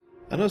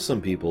I know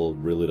some people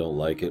really don't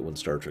like it when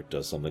Star Trek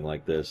does something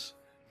like this,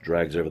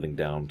 drags everything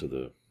down to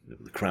the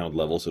ground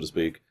level, so to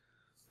speak.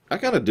 I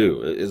kind of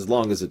do, as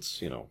long as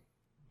it's,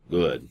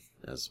 good,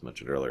 as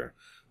mentioned earlier.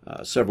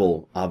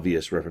 Several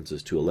obvious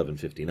references to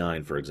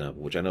 1159, for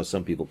example, which I know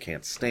some people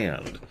can't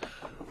stand.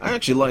 I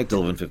actually liked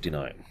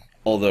 1159,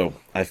 although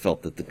I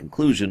felt that the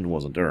conclusion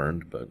wasn't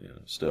earned, but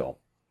still.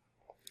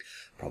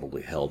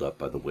 Probably held up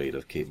by the weight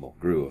of Kate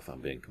Mulgrew, if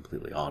I'm being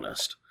completely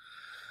honest.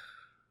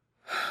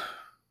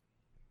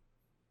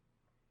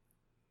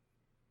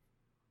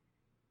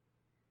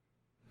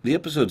 The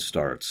episode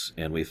starts,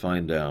 and we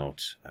find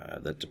out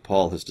that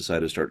T'Pol has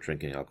decided to start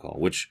drinking alcohol,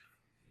 which,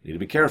 you need to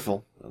be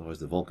careful, otherwise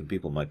the Vulcan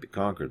people might be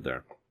conquered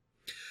there.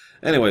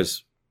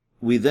 Anyways,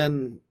 he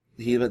then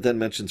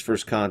mentions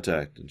first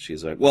contact, and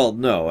she's like, well,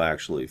 no,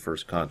 actually,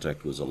 first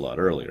contact was a lot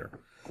earlier.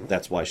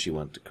 That's why she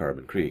went to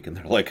Carbon Creek. And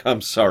they're like,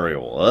 I'm sorry,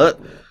 what?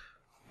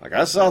 Like,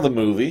 I saw the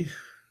movie.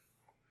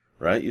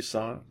 Right? You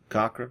saw it?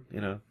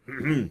 Cochrane,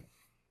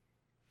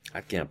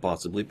 That can't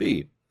possibly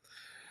be.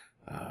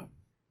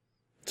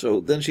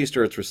 So then she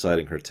starts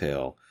reciting her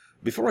tale.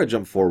 Before I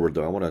jump forward,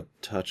 though, I want to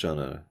touch on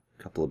a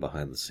couple of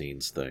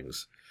behind-the-scenes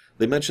things.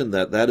 They mentioned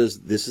that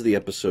this is the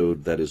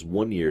episode that is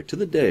 1 year to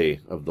the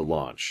day of the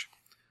launch.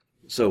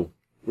 So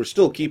we're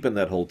still keeping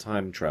that whole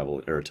time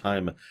travel, or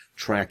time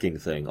tracking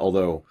thing,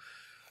 although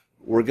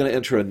we're going to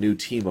enter a new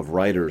team of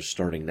writers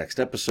starting next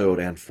episode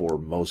and for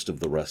most of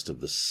the rest of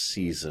the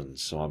season,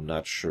 so I'm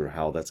not sure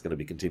how that's going to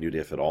be continued,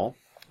 if at all.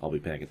 I'll be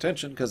paying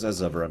attention, because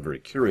as ever, I'm very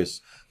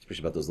curious,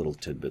 especially about those little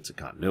tidbits of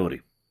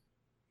continuity.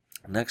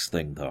 Next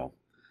thing, though,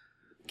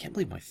 I can't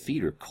believe my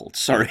feet are cold.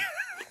 Sorry.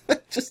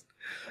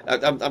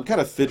 I'm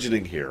kind of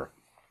fidgeting here.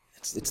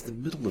 It's the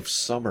middle of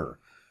summer.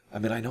 I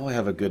mean, I know I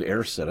have a good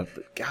air setup,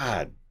 but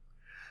God,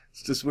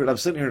 it's just weird. I'm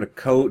sitting here in a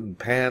coat and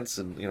pants,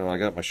 and I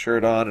got my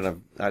shirt on,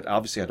 and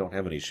obviously I don't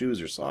have any shoes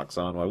or socks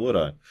on. Why would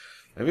I?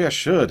 Maybe I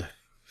should.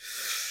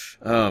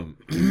 One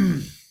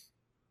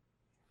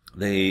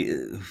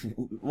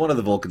of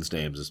the Vulcans'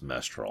 names is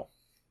Mestral.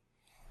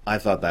 I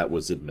thought that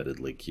was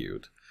admittedly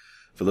cute.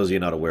 For those of you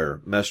not aware,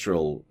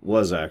 Mestral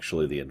was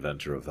actually the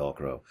inventor of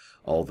Velcro,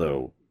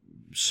 although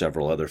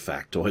several other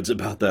factoids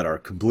about that are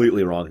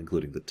completely wrong,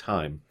 including the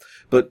time,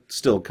 but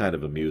still kind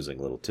of amusing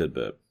little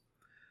tidbit.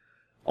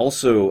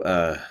 Also,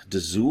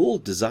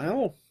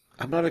 Dazul?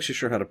 I'm not actually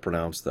sure how to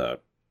pronounce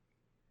that.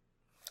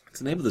 It's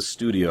the name of the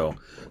studio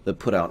that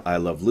put out I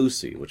Love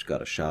Lucy, which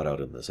got a shout-out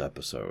in this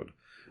episode,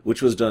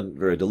 which was done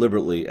very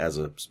deliberately as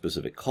a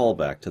specific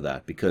callback to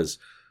that, because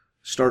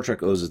Star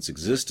Trek owes its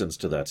existence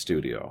to that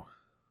studio.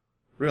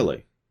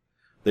 Really.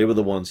 They were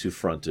the ones who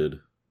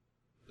fronted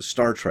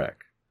Star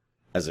Trek,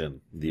 as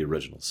in the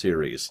original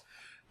series.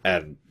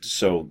 And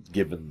so,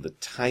 given the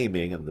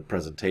timing and the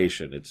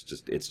presentation, it's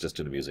just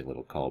an amusing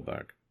little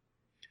callback.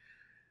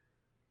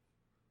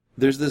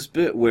 There's this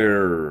bit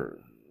where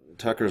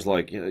Tucker's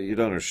like, you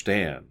don't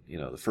understand.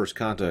 The first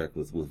contact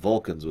with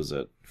Vulcans was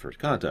at first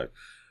contact.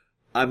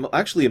 I'm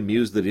actually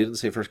amused that he didn't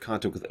say first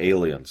contact with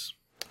aliens.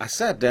 I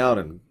sat down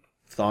and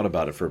thought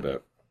about it for a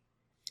bit.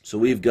 So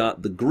we've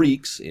got the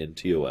Greeks in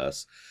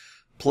TOS,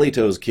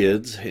 Plato's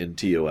kids in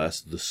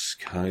TOS, the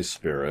Sky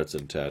Spirits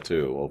in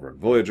Tattoo over in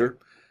Voyager,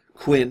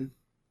 Quinn,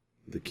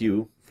 the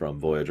Q from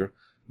Voyager,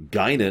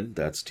 Guinan,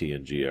 that's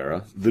TNG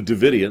era, the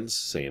Davidians,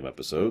 same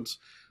episodes,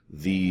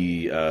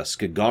 the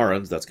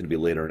Skagarans, that's going to be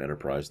later in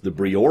Enterprise, the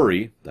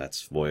Briori,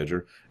 that's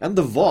Voyager, and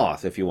the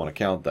Voth, if you want to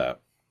count that.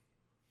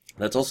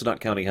 That's also not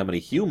counting how many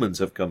humans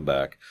have come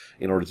back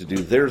in order to do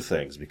their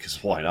things,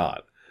 because why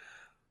not?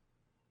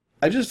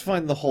 I just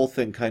find the whole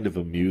thing kind of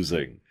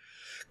amusing,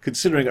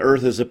 considering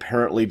Earth is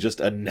apparently just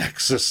a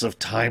nexus of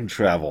time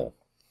travel.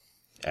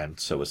 And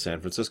so is San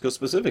Francisco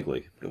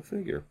specifically. Go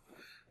figure.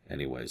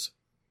 Anyways.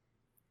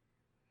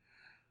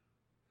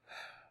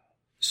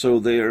 So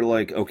they are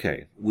like,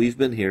 okay, we've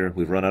been here,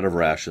 we've run out of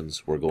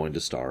rations, we're going to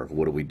starve,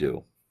 what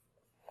do?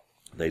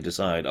 They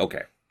decide,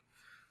 okay,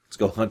 let's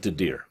go hunt a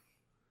deer.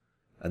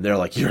 And they're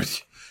like, and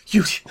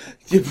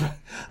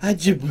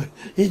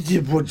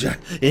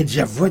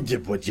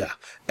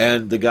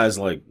the guy's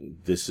like,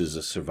 this is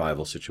a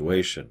survival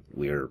situation.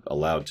 We are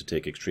allowed to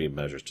take extreme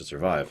measures to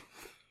survive.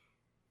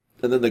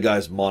 And then the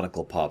guy's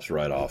monocle pops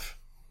right off.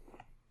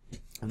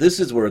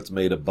 This is where it's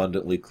made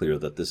abundantly clear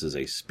that this is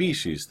a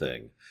species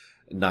thing,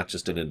 not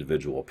just an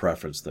individual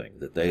preference thing,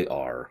 that they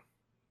are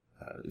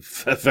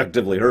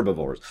effectively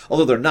herbivores.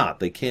 Although they're not.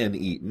 They can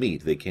eat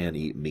meat. They can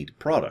eat meat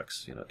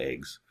products,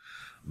 eggs.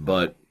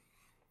 But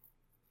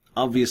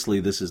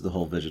obviously this is the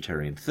whole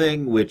vegetarian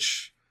thing,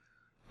 which,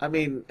 I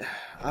mean,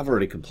 I've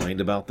already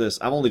complained about this.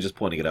 I'm only just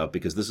pointing it out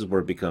because this is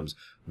where it becomes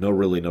no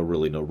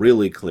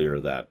really clear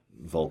that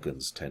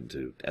Vulcans tend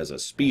to, as a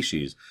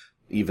species,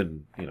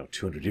 even,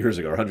 200 years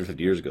ago, or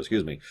 150 years ago,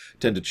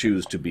 tend to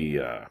choose to be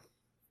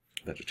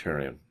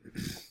vegetarian.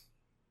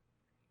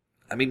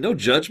 I mean, no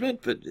judgment,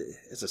 but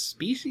as a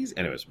species?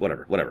 Anyways,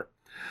 whatever.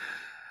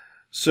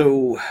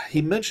 So,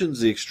 he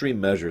mentions the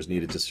extreme measures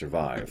needed to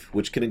survive,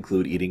 which can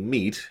include eating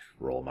meat,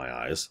 roll my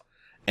eyes,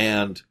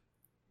 and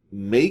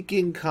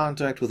making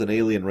contact with an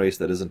alien race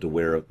that isn't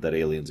aware of that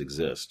aliens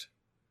exist.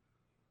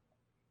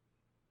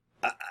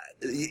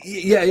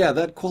 Yeah,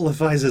 that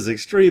qualifies as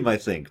extreme, I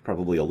think.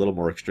 Probably a little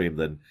more extreme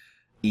than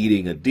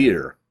eating a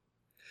deer.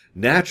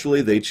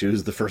 Naturally, they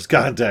choose the first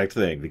contact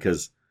thing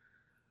because...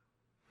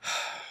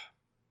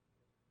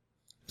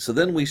 So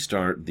then we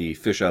start the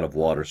fish out of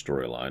water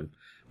storyline.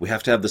 We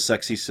have to have the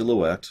sexy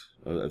silhouette.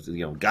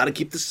 Got to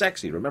keep the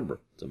sexy,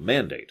 remember. It's a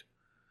mandate.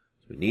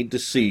 We need to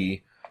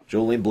see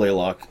Jolene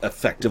Blaylock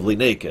effectively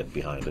naked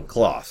behind a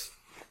cloth.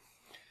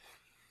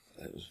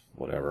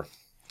 Whatever.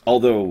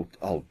 Although,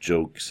 all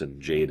jokes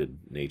and jaded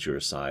nature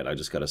aside, I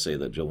just got to say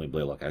that Jolene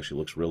Blaylock actually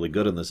looks really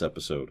good in this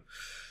episode.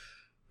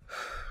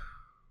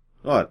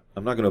 But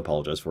I'm not going to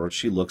apologize for it.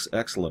 She looks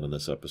excellent in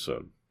this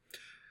episode.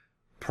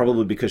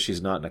 Probably because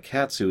she's not in a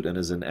catsuit and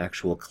is in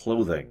actual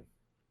clothing.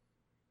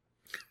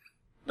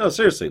 No,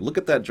 seriously, look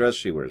at that dress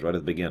she wears right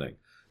at the beginning.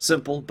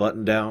 Simple,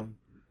 button down,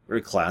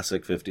 very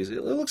classic 50s.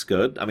 It looks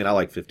good. I mean, I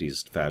like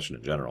 50s fashion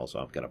in general, so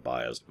I'm kind of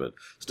biased, but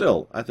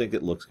still, I think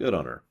it looks good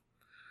on her.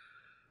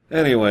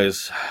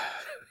 Anyways,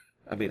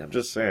 I mean, I'm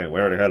just saying, we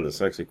already had the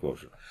sexy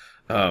quotient.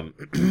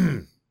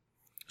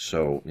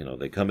 So,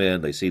 they come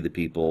in, they see the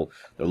people,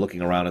 they're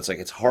looking around. It's like,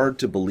 it's hard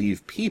to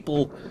believe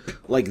people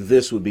like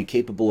this would be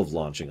capable of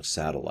launching a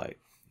satellite.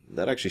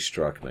 That actually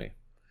struck me.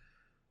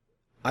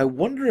 I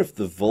wonder if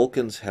the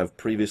Vulcans have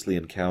previously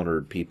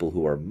encountered people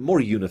who are more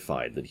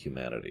unified than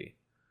humanity.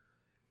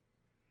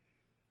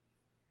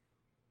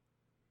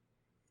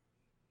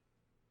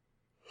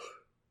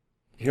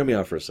 Hear me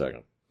out for a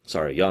second.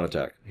 Sorry, yawn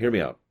attack. Hear me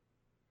out.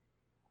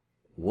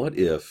 What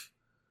if...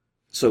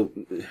 So,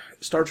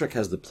 Star Trek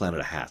has the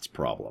Planet of Hats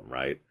problem,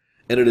 right?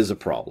 And it is a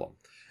problem.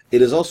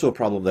 It is also a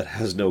problem that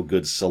has no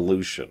good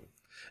solution.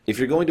 If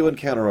you're going to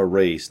encounter a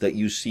race that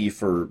you see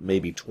for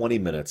maybe 20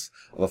 minutes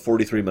of a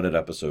 43-minute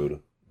episode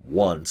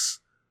once,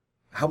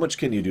 how much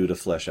can you do to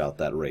flesh out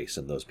that race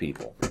and those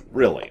people?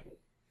 Really?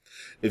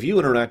 If you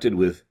interacted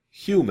with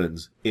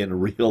humans in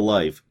real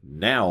life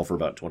now for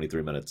about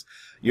 23 minutes,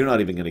 you're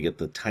not even going to get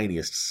the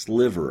tiniest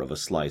sliver of a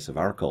slice of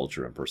our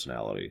culture and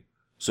personality.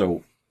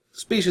 So,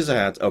 species of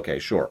hats, okay,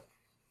 sure.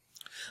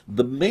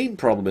 The main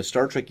problem is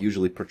Star Trek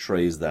usually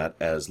portrays that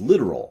as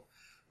literal.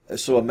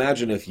 So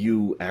imagine if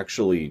you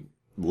actually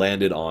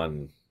landed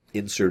on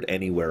insert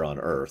anywhere on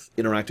Earth,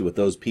 interacted with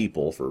those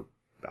people for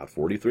about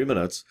 43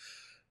 minutes.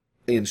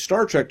 In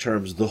Star Trek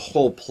terms, the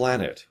whole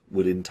planet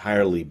would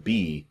entirely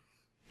be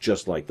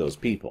just like those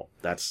people.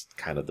 That's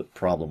kind of the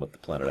problem with the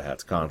Planet of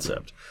Hats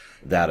concept.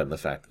 That and the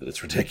fact that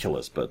it's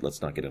ridiculous, but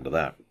let's not get into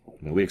that.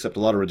 I mean, we accept a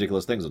lot of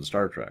ridiculous things in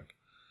Star Trek.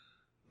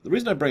 The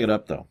reason I bring it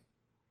up, though,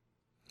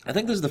 I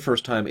think this is the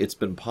first time it's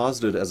been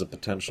posited as a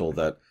potential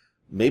that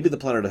maybe the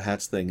Planet of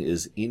Hats thing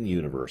is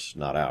in-universe,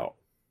 not out.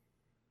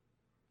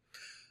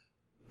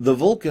 The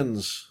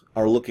Vulcans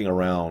are looking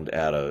around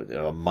at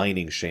a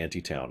mining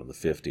shantytown in the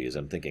 50s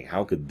and thinking,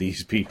 how could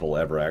these people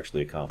ever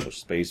actually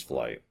accomplish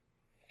spaceflight?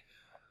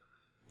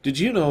 Did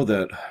you know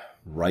that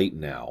right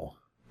now,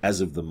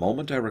 as of the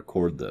moment I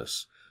record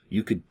this,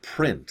 you could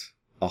print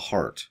a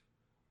heart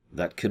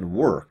that can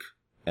work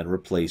and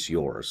replace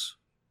yours?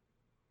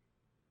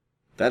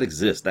 That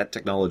exists. That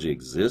technology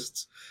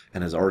exists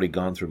and has already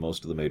gone through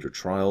most of the major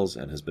trials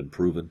and has been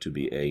proven to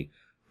be a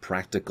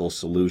practical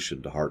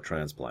solution to heart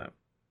transplant.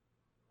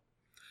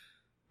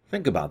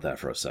 Think about that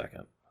for a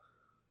second.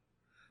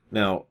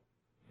 Now,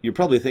 you're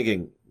probably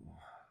thinking,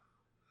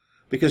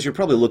 because you're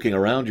probably looking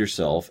around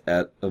yourself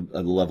at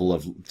a level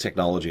of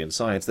technology and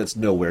science that's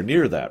nowhere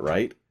near that,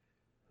 right?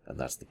 And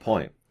that's the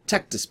point.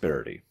 Tech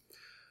disparity.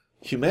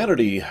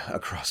 Humanity,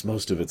 across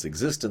most of its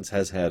existence,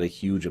 has had a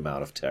huge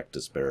amount of tech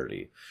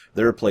disparity.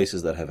 There are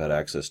places that have had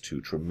access to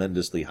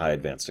tremendously high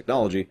advanced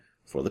technology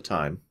for the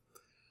time,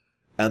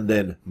 and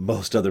then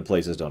most other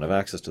places don't have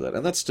access to that.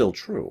 And that's still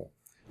true.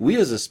 We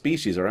as a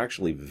species are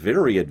actually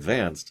very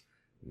advanced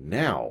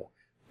now.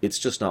 It's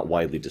just not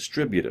widely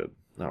distributed.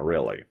 Not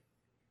really.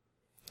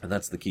 And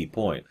that's the key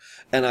point.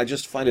 And I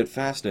just find it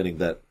fascinating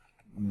that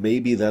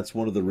maybe that's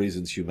one of the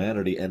reasons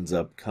humanity ends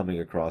up coming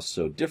across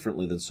so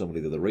differently than so many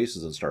of the other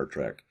races in Star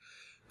Trek.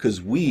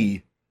 Because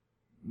we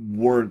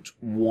weren't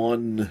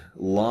one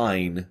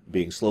line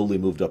being slowly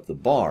moved up the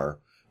bar.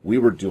 We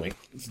were doing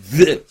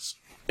this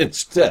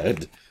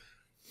instead.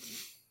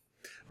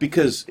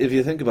 Because if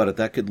you think about it,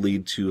 that could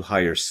lead to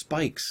higher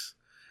spikes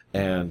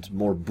and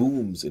more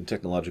booms in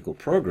technological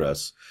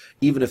progress.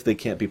 Even if they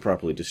can't be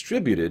properly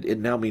distributed, it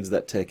now means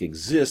that tech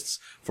exists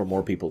for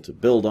more people to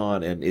build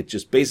on, and it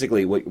just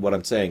basically, what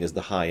I'm saying is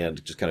the high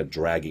end just kind of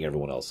dragging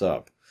everyone else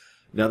up.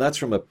 Now that's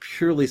from a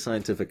purely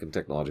scientific and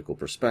technological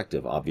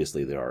perspective.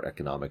 Obviously there are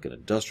economic and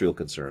industrial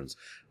concerns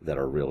that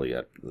are really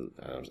a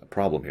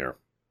problem here.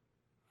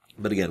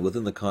 But again,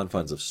 within the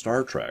confines of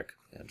Star Trek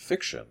and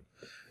fiction,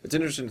 it's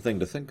an interesting thing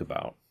to think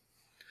about.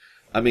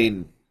 I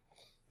mean,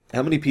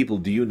 how many people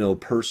do you know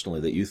personally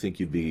that you think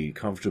you'd be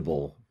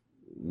comfortable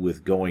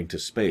with going to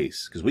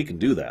space? Because we can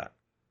do that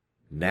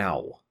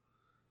now.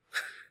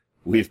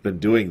 We've been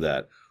doing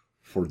that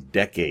for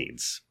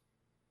decades.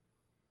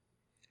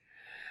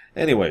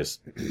 Anyways,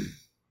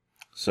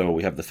 So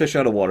we have the fish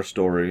out of water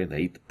story, and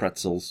they eat the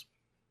pretzels.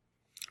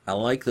 I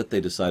like that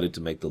they decided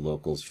to make the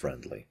locals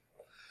friendly.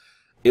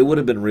 It would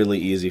have been really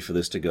easy for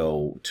this to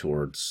go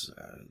towards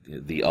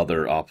the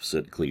other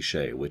opposite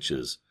cliche, which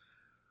is,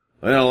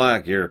 "We don't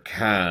like your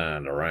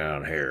kind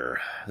around here."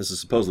 This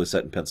is supposedly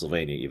set in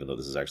Pennsylvania, even though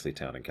this is actually a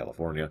town in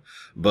California.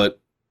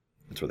 But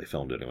that's where they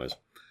filmed it anyways.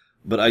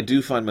 But I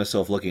do find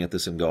myself looking at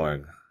this and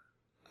going,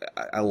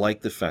 I like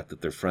the fact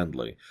that they're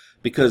friendly.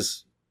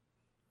 Because,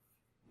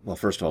 well,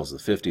 first of all, it's the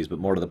 50s, but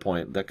more to the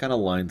point, that kind of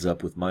lines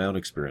up with my own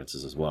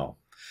experiences as well.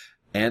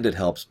 And it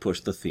helps push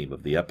the theme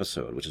of the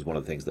episode, which is one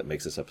of the things that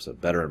makes this episode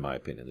better, in my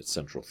opinion, its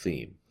central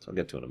theme. So I'll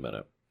get to it in a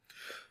minute.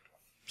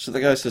 So the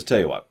guy says,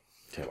 tell you what,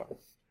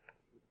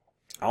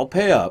 I'll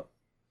pay up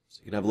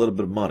so you can have a little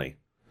bit of money.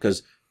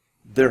 Because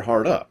they're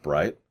hard up,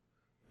 right?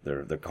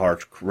 Their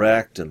car's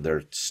wrecked, and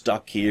they're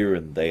stuck here,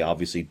 and they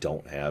obviously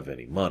don't have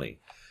any money.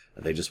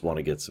 And they just want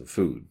to get some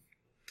food.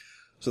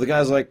 So the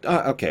guy's like,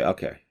 okay,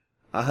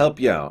 I'll help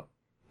you out.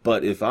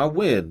 But if I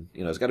win,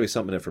 there's got to be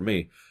something in it for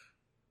me.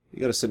 You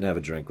got to sit and have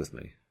a drink with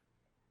me.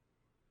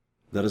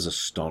 That is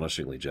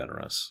astonishingly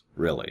generous,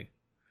 really.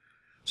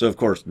 So, of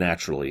course,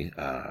 naturally,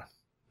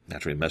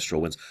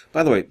 Mestral wins.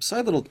 By the way,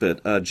 side little bit,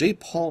 J.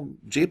 Paul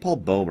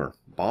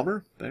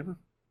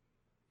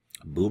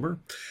Boomer?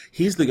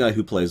 He's the guy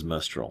who plays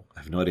Mestral.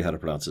 I have no idea how to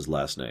pronounce his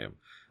last name.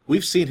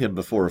 We've seen him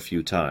before a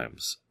few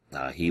times.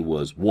 He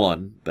was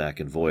One back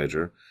in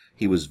Voyager.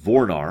 He was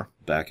Vornar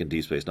back in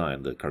Deep Space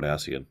Nine, the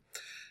Cardassian.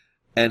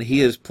 And he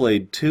has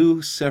played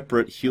 2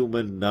 separate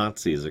human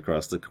Nazis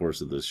across the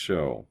course of this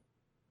show.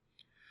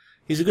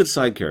 He's a good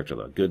side character,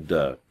 though.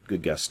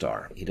 Good guest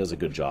star. He does a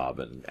good job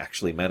and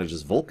actually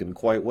manages Vulcan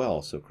quite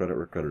well, so credit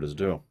where credit is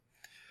due.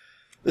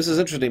 This is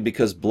interesting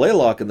because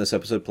Blaylock in this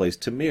episode plays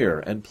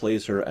Tamir and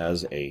plays her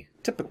as a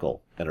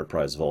typical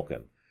Enterprise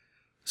Vulcan.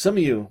 Some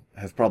of you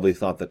have probably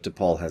thought that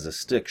T'Pol has a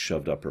stick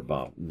shoved up her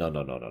bum. No.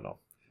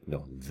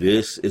 No,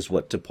 this is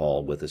what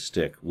T'Pol with a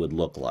stick would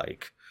look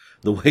like.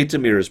 The way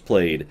Tamir is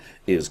played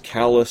is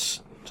callous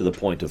to the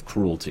point of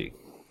cruelty.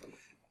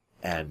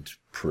 And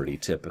pretty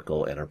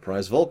typical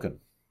Enterprise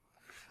Vulcan.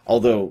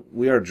 Although,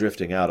 we are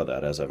drifting out of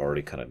that, as I've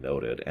already kind of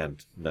noted,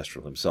 and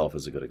Mestral himself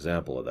is a good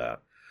example of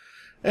that.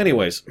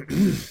 Anyways,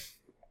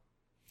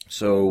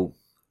 so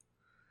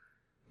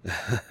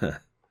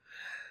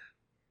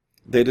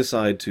they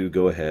decide to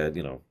go ahead,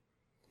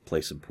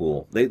 play some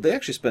pool. They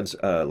actually spend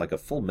like a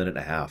full minute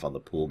and a half on the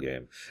pool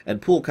game,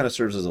 and pool kind of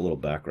serves as a little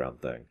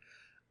background thing.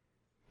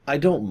 I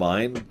don't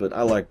mind, but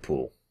I like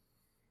pool.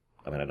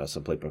 I mean, I know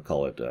some people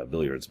call it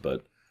billiards,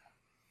 but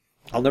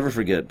I'll never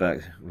forget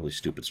really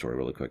stupid story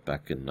really quick,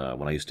 back in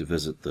when I used to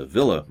visit the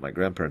villa my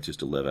grandparents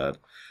used to live at,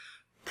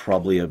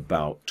 probably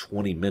about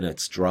 20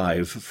 minutes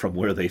drive from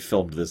where they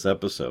filmed this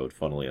episode,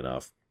 funnily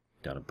enough,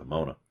 down in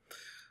Pomona.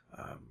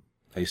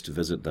 I used to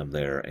visit them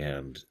there,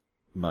 and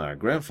my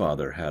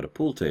grandfather had a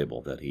pool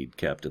table that he'd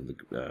kept in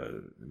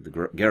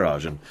the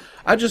garage, and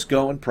I'd just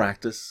go and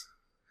practice.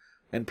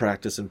 And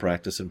practice,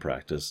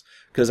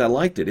 because I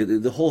liked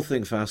it. The whole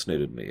thing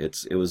fascinated me.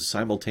 It was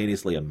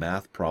simultaneously a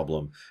math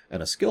problem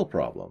and a skill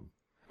problem.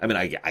 I mean,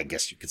 I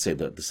guess you could say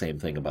the same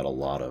thing about a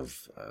lot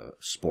of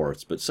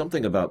sports, but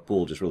something about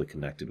pool just really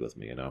connected with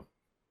me,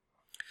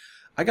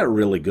 I got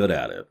really good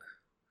at it.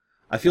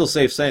 I feel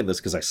safe saying this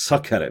because I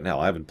suck at it now.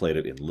 I haven't played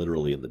it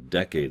literally in the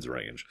decades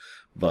range.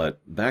 But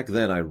back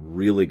then, I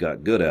really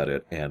got good at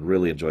it and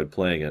really enjoyed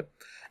playing it.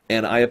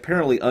 And I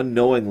apparently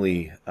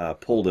unknowingly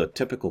pulled a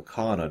typical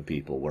con on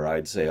people where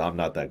I'd say I'm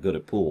not that good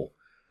at pool,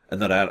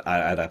 and that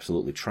I'd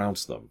absolutely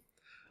trounce them.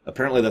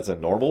 Apparently that's a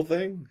normal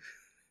thing?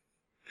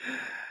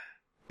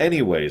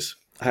 Anyways,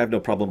 I have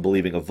no problem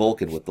believing a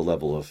Vulcan with the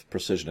level of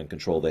precision and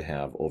control they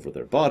have over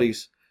their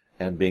bodies,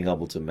 and being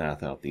able to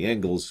math out the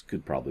angles,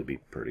 could probably be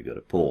pretty good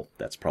at pool.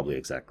 That's probably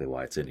exactly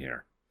why it's in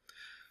here.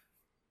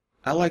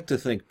 I like to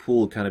think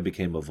pool kind of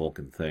became a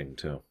Vulcan thing,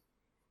 too.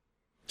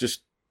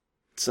 Just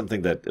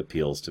something that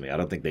appeals to me. I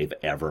don't think they've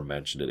ever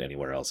mentioned it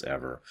anywhere else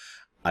ever.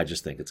 I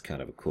just think it's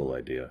kind of a cool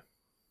idea.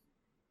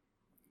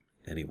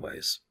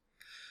 Anyways,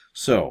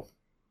 so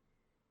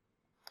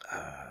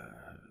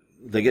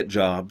they get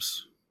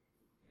jobs.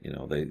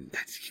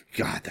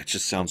 God, that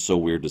just sounds so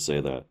weird to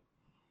say that.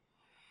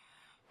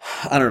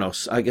 I don't know.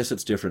 I guess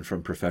it's different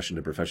from profession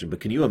to profession, but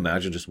can you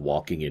imagine just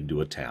walking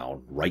into a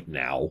town right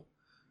now,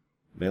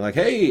 being like,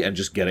 hey, and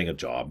just getting a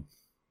job?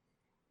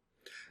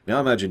 Now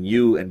imagine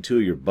you and 2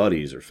 of your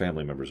buddies or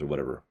family members or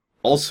whatever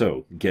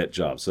also get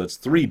jobs. So that's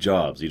 3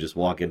 jobs you just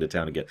walk into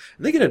town and get.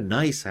 And they get a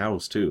nice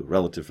house, too,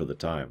 relative for the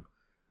time.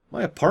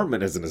 My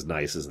apartment isn't as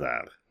nice as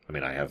that. I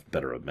mean, I have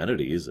better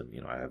amenities and,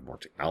 I have more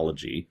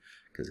technology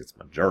because it's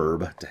my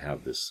job to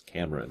have this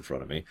camera in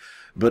front of me.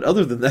 But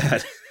other than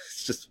that,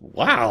 it's just,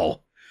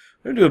 wow,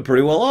 they're doing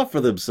pretty well off for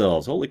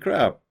themselves. Holy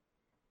crap.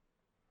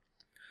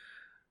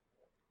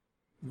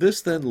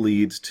 This then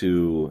leads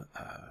to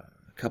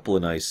couple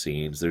of nice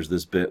scenes. There's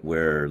this bit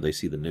where they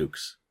see the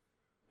nukes.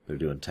 They're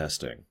doing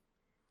testing.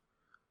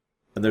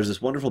 And there's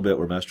this wonderful bit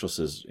where Mestral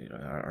says,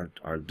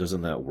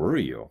 doesn't that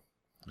worry you?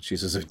 And she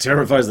says, it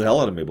terrifies the hell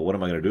out of me, but what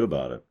am I going to do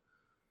about it?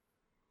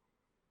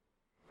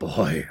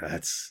 Boy,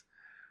 that's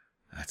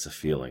a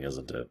feeling,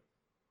 isn't it?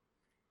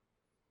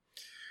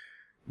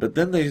 But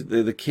then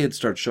the kid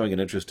starts showing an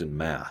interest in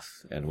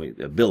math,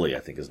 and Billy, I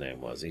think his name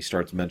was. He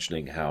starts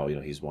mentioning how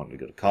he's wanting to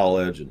go to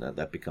college, and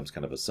that becomes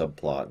kind of a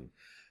subplot. And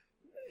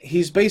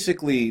he's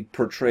basically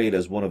portrayed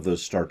as one of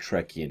those Star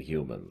Trekian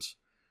humans.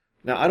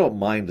 Now, I don't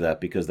mind that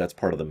because that's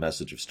part of the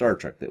message of Star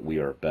Trek, that we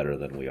are better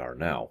than we are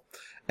now.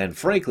 And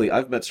frankly,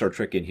 I've met Star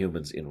Trekian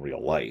humans in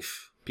real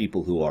life.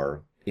 People who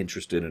are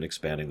interested in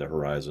expanding their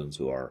horizons,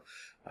 who are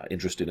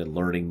interested in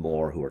learning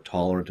more, who are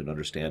tolerant and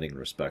understanding and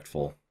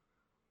respectful.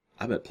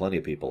 I've met plenty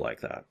of people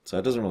like that. So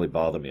it doesn't really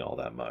bother me all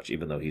that much,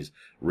 even though he's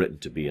written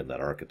to be in that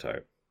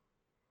archetype.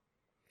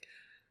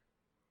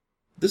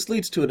 This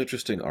leads to an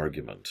interesting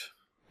argument,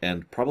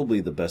 and probably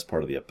the best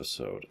part of the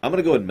episode. I'm going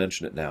to go ahead and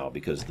mention it now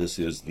because this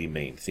is the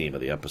main theme of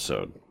the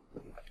episode.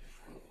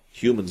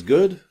 Humans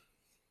good,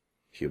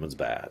 humans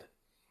bad.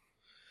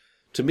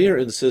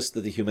 Tamir insists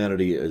that the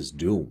humanity is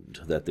doomed,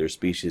 that their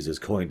species is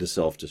going to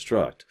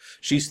self-destruct.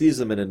 She sees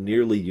them in a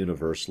nearly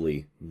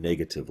universally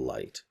negative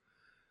light.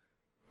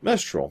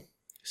 Mestral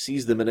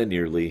sees them in a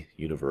nearly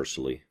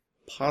universally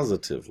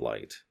positive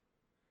light.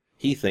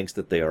 He thinks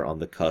that they are on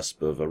the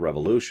cusp of a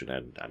revolution,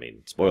 and,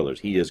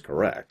 spoilers, he is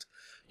correct.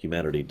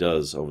 Humanity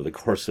does, over the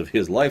course of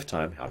his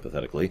lifetime,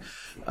 hypothetically,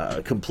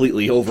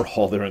 completely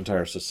overhaul their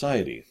entire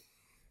society.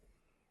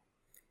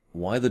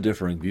 Why the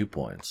differing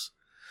viewpoints?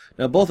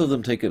 Now, both of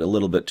them take it a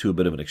little bit too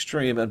bit of an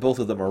extreme, and both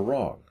of them are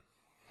wrong,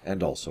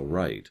 and also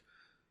right.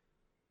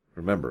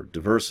 Remember,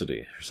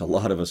 diversity. There's a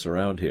lot of us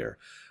around here.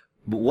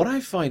 But what I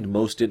find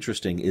most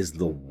interesting is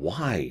the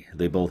why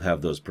they both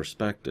have those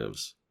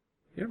perspectives.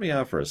 Hear me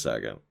out for a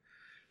second.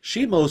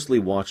 She mostly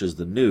watches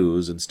the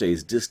news and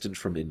stays distant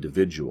from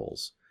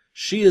individuals.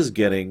 She is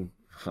getting...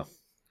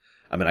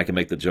 I can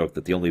make the joke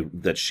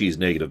that she's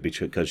negative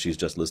because she's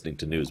just listening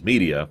to news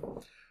media,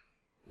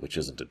 which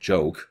isn't a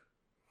joke.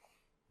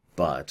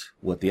 But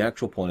what the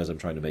actual point is I'm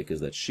trying to make is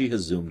that she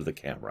has zoomed the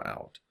camera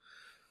out.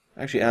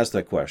 I actually asked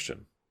that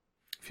question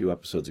a few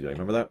episodes ago.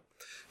 Remember that?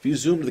 If you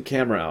zoomed the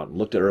camera out and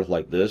looked at Earth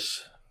like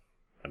this,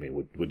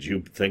 would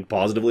you think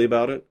positively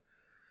about it?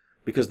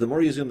 Because the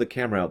more you zoom the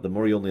camera out, the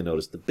more you only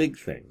notice the big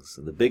things.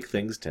 And the big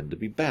things tend to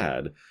be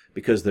bad,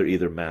 because they're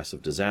either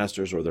massive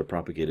disasters or they're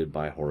propagated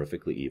by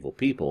horrifically evil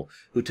people,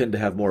 who tend to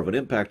have more of an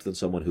impact than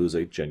someone who's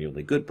a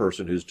genuinely good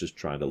person who's just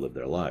trying to live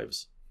their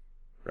lives.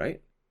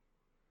 Right?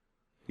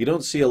 You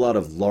don't see a lot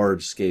of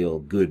large-scale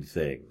good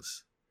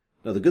things.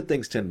 No, the good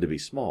things tend to be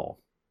small.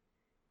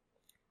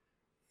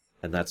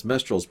 And that's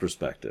Mestral's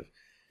perspective.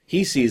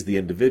 He sees the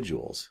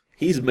individuals.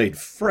 He's made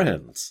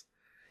friends.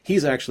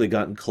 He's actually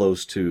gotten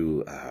close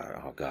to,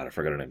 I forgot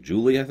her name,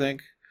 Julie, I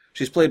think.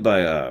 She's played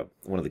by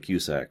one of the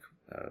Cusack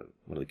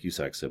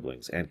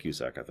siblings, Ann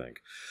Cusack, I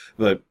think.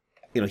 But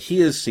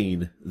he has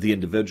seen the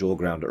individual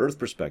ground to earth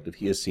perspective.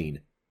 He has seen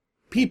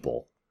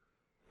people,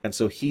 and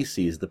so he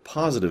sees the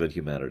positive in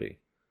humanity.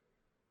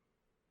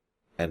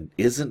 And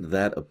isn't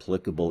that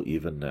applicable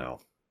even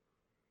now?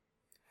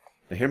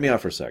 Now, hear me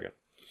out for a second,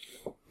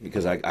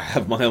 because I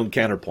have my own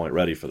counterpoint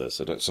ready for this.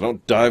 So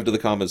don't dive to the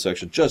comment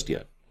section just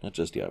yet. Not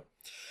just yet.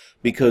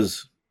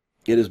 Because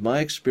it is my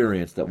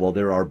experience that while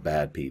there are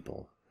bad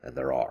people, and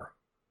there are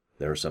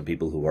some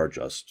people who are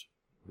just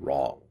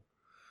wrong,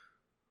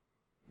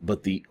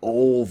 but the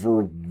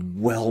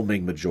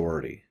overwhelming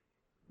majority,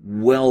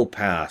 well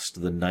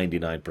past the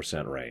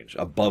 99% range,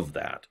 above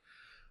that,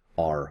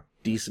 are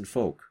decent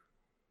folk.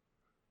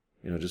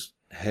 Just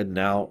heading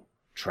out,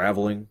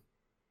 traveling,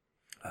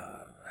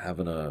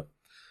 having a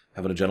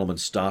gentleman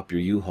stop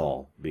your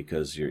U-Haul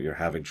because you're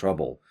having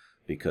trouble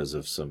because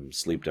of some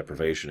sleep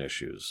deprivation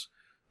issues,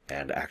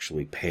 and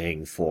actually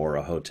paying for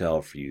a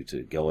hotel for you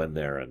to go in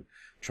there and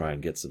try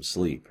and get some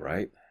sleep,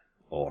 right?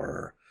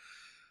 Or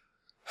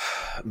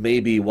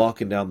maybe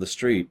walking down the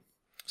street,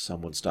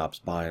 someone stops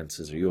by and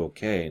says, "Are you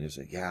okay?" And you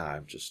say, "Yeah,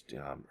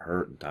 I'm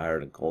hurt and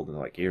tired and cold." And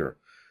they're like, "Here."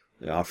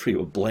 They offer you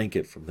a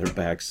blanket from their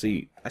back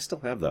seat. I still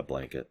have that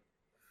blanket.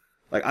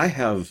 I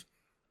have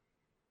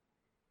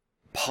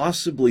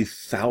possibly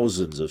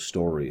thousands of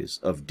stories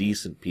of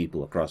decent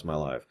people across my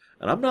life.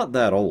 And I'm not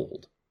that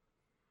old.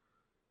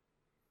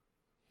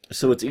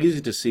 So it's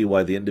easy to see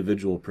why the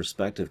individual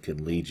perspective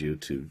can lead you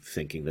to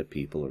thinking that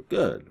people are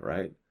good,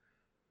 right?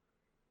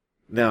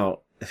 Now,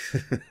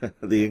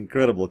 the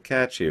incredible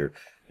catch here,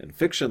 and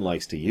fiction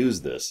likes to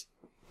use this,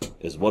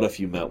 is what if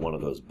you met one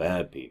of those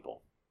bad people?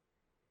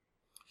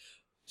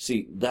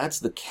 See, that's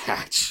the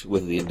catch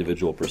with the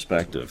individual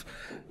perspective.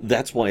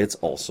 That's why it's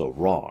also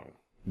wrong.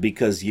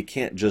 Because you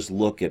can't just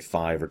look at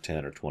 5 or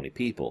 10 or 20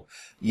 people.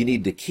 You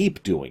need to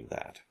keep doing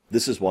that.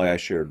 This is why I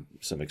shared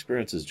some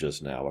experiences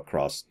just now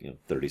across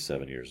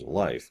 37 years of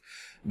life.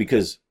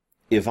 Because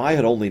if I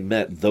had only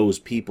met those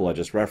people I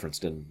just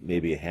referenced and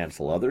maybe a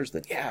handful others,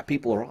 then yeah,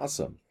 people are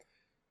awesome.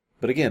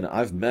 But again,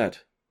 I've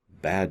met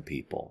bad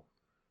people.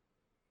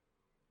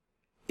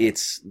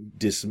 It's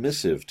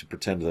dismissive to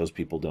pretend those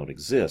people don't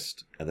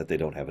exist and that they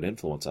don't have an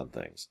influence on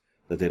things,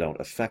 that they don't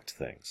affect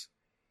things.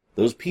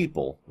 Those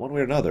people, one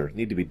way or another,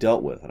 need to be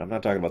dealt with. And I'm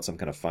not talking about some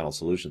kind of final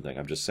solution thing.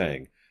 I'm just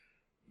saying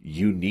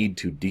You need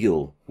to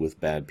deal with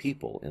bad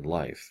people in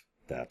life.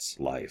 That's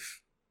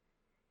life.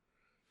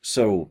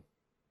 So,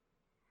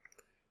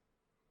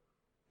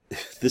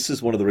 this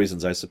is one of the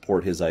reasons I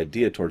support his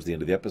idea towards the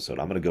end of the episode.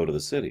 I'm going to go to the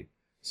city,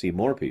 see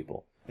more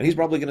people. And he's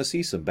probably going to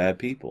see some bad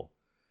people.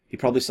 He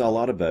probably saw a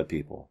lot of bad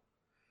people.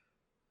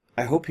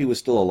 I hope he was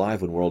still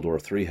alive when World War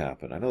III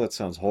happened. I know that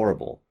sounds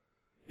horrible,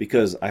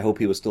 because I hope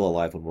he was still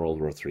alive when World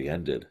War III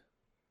ended,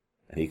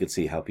 and he could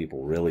see how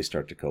people really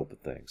start to cope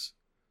with things.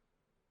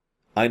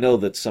 I know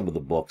that some of the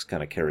books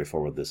kind of carry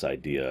forward this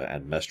idea,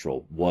 and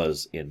Mestral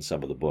was, in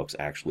some of the books,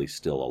 actually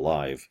still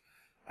alive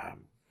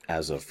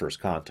as of First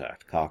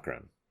Contact,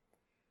 Cochrane.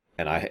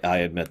 And I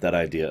admit that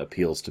idea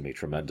appeals to me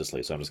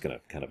tremendously, so I'm just going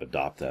to kind of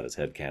adopt that as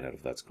headcanon,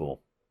 if that's cool.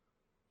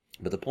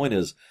 But the point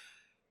is,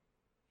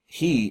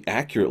 he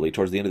accurately,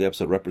 towards the end of the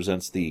episode,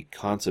 represents the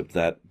concept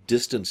that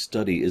distant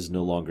study is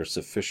no longer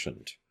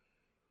sufficient.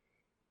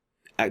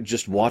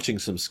 Just watching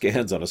some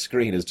scans on a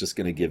screen is just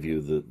going to give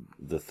you the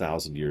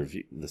 1,000-year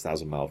view, the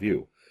 1,000-mile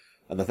view.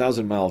 And the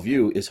 1,000-mile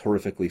view is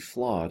horrifically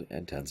flawed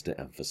and tends to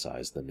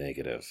emphasize the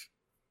negative.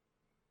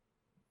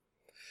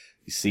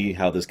 You see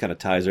how this kind of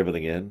ties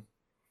everything in?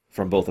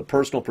 From both a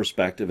personal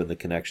perspective and the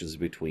connections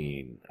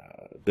between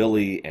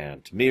Billy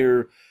and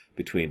Tamir,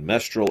 between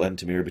Mestral and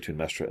Tamir, between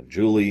Mestral and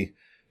Julie,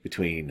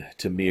 between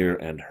Tamir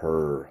and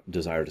her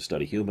desire to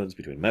study humans,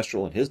 between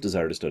Mestral and his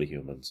desire to study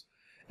humans,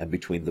 and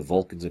between the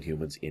Vulcans and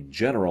humans in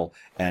general,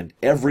 and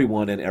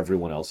everyone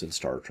else in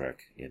Star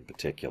Trek in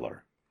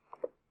particular.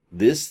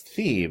 This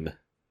theme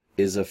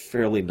is a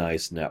fairly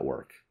nice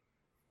network,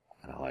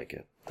 and I like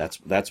it.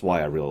 That's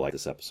why I really like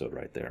this episode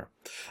right there.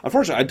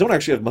 Unfortunately, I don't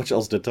actually have much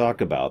else to talk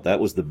about. That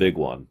was the big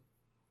one.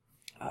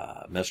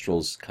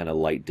 Mestral's kind of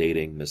light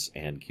dating Miss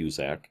Ann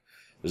Cusack.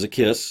 There's a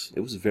kiss.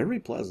 It was very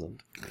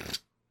pleasant.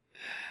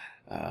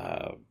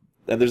 And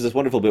there's this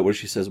wonderful bit where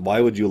she says, "Why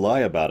would you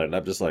lie about it?" And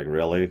I'm just like,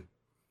 really?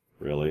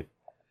 Really?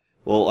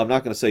 Well, I'm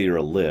not going to say you're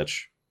a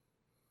lich.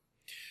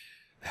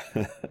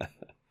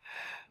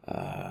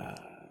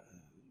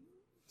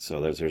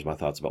 So there's my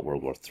thoughts about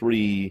World War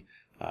III.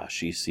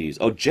 She sees...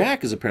 Oh,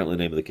 Jack is apparently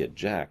the name of the kid.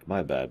 Jack.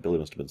 My bad. Billy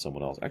must have been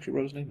someone else. I actually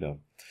wrote his name down.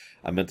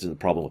 I meant the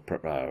problem with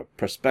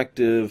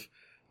perspective.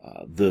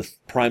 The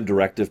prime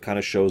directive kind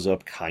of shows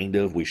up, kind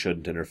of. We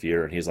shouldn't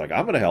interfere. And he's like,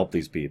 I'm going to help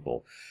these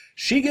people.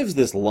 She gives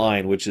this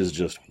line, which is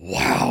just,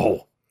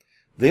 wow.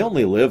 They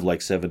only live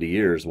like 70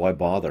 years. Why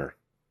bother?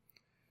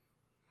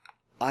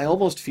 I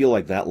almost feel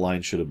like that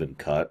line should have been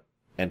cut.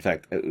 In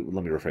fact, let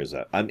me rephrase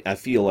that. I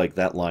feel like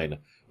that line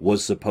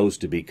was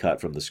supposed to be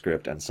cut from the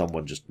script and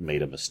someone just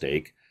made a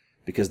mistake,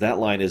 because that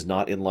line is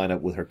not in line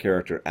up with her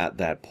character at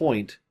that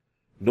point,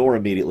 nor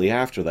immediately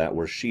after that,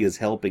 where she is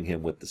helping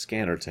him with the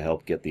scanner to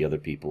help get the other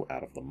people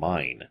out of the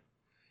mine.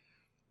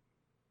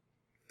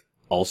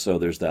 Also,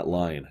 there's that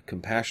line,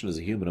 compassion is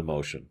a human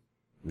emotion.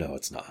 No,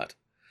 it's not.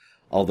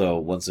 Although,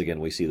 once again,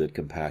 we see that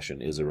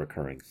compassion is a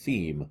recurring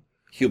theme.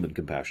 Human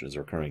compassion is a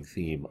recurring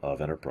theme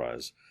of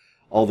Enterprise.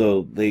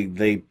 Although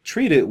they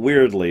treat it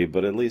weirdly,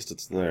 but at least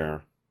it's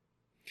there.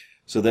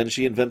 So then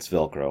she invents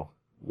Velcro.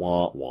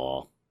 Wah,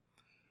 wah.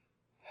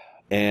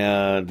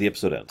 And the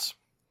episode ends.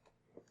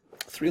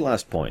 3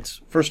 last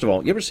points. First of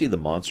all, you ever see The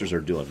Monsters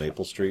Are Due on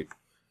Maple Street?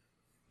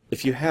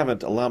 If you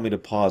haven't, allow me to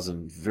pause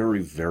and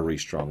very, very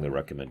strongly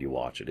recommend you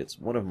watch it. It's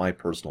one of my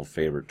personal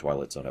favorite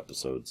Twilight Zone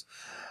episodes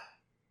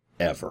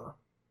ever.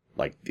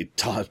 Like,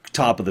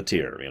 top of the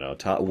tier, you know,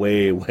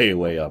 way, way,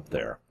 way up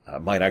there.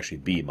 Might actually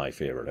be my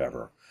favorite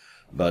ever.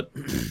 But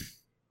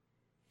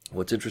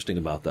what's interesting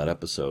about that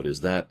episode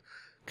is that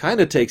kind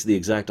of takes the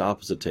exact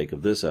opposite take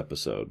of this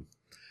episode.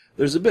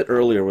 There's a bit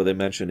earlier where they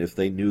mention if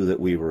they knew that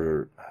we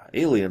were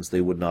aliens,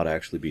 they would not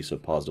actually be so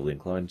positively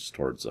inclined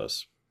towards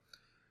us.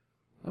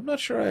 I'm not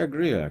sure I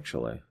agree,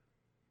 actually.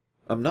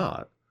 I'm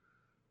not.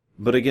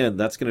 But again,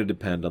 that's going to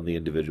depend on the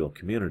individual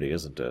community,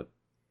 isn't it?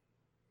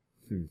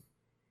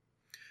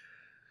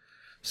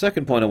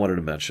 Second point I wanted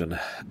to mention.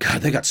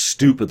 God, they got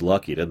stupid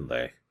lucky, didn't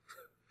they?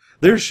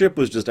 Their ship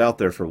was just out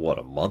there for, what,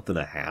 a month and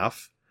a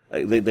half?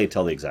 They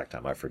tell the exact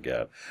time, I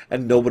forget.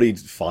 And nobody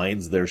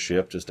finds their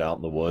ship just out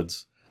in the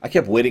woods. I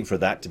kept waiting for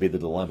that to be the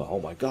dilemma. Oh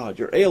my God,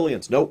 you're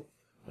aliens. Nope.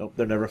 Nope,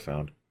 they're never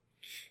found.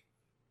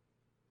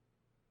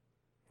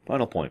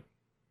 Final point.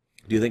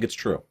 Do you think it's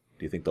true?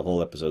 Do you think the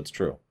whole episode's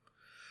true?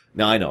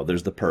 Now, I know,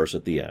 there's the purse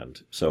at the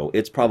end, so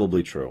it's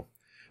probably true.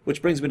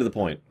 Which brings me to the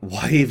point.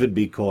 Why even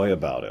be coy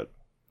about it?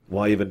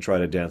 Why even try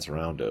to dance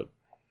around it?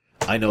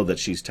 I know that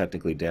she's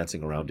technically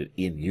dancing around it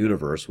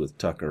in-universe with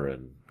Tucker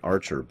and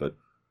Archer, but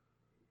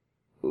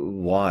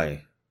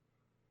why?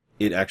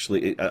 It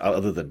actually,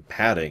 other than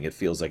padding, it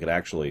feels like it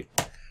actually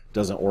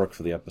doesn't work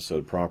for the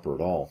episode proper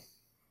at all.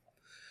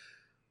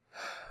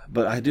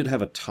 But I did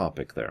have a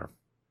topic there.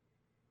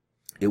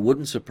 It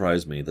wouldn't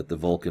surprise me that the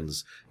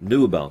Vulcans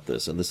knew about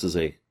this, and this is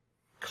a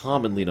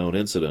commonly known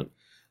incident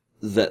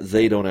that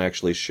they don't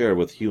actually share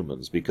with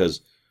humans,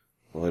 because,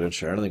 well, they don't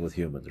share anything with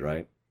humans,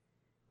 right?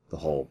 The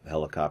whole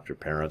helicopter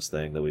parents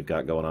thing that we've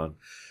got going on.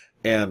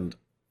 And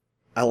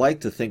I like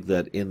to think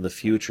that in the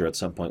future, at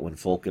some point, when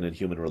Vulcan and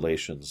human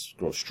relations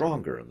grow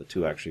stronger and the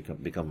two actually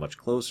become much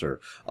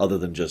closer, other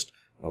than just,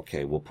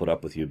 okay, we'll put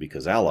up with you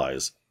because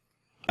allies.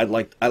 I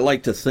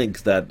like to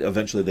think that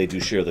eventually they do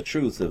share the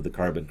truth of the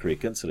Carbon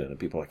Creek incident, and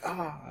people are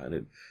like,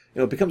 and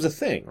it becomes a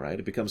thing, right?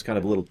 It becomes kind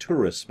of a little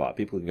tourist spot.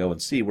 People can go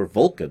and see where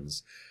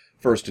Vulcans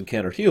first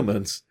encountered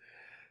humans,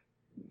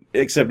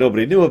 except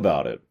nobody knew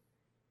about it.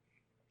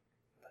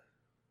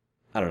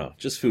 I don't know,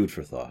 just food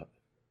for thought.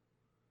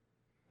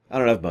 I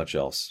don't have much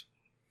else.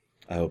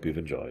 I hope you've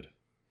enjoyed.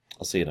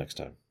 I'll see you next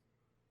time.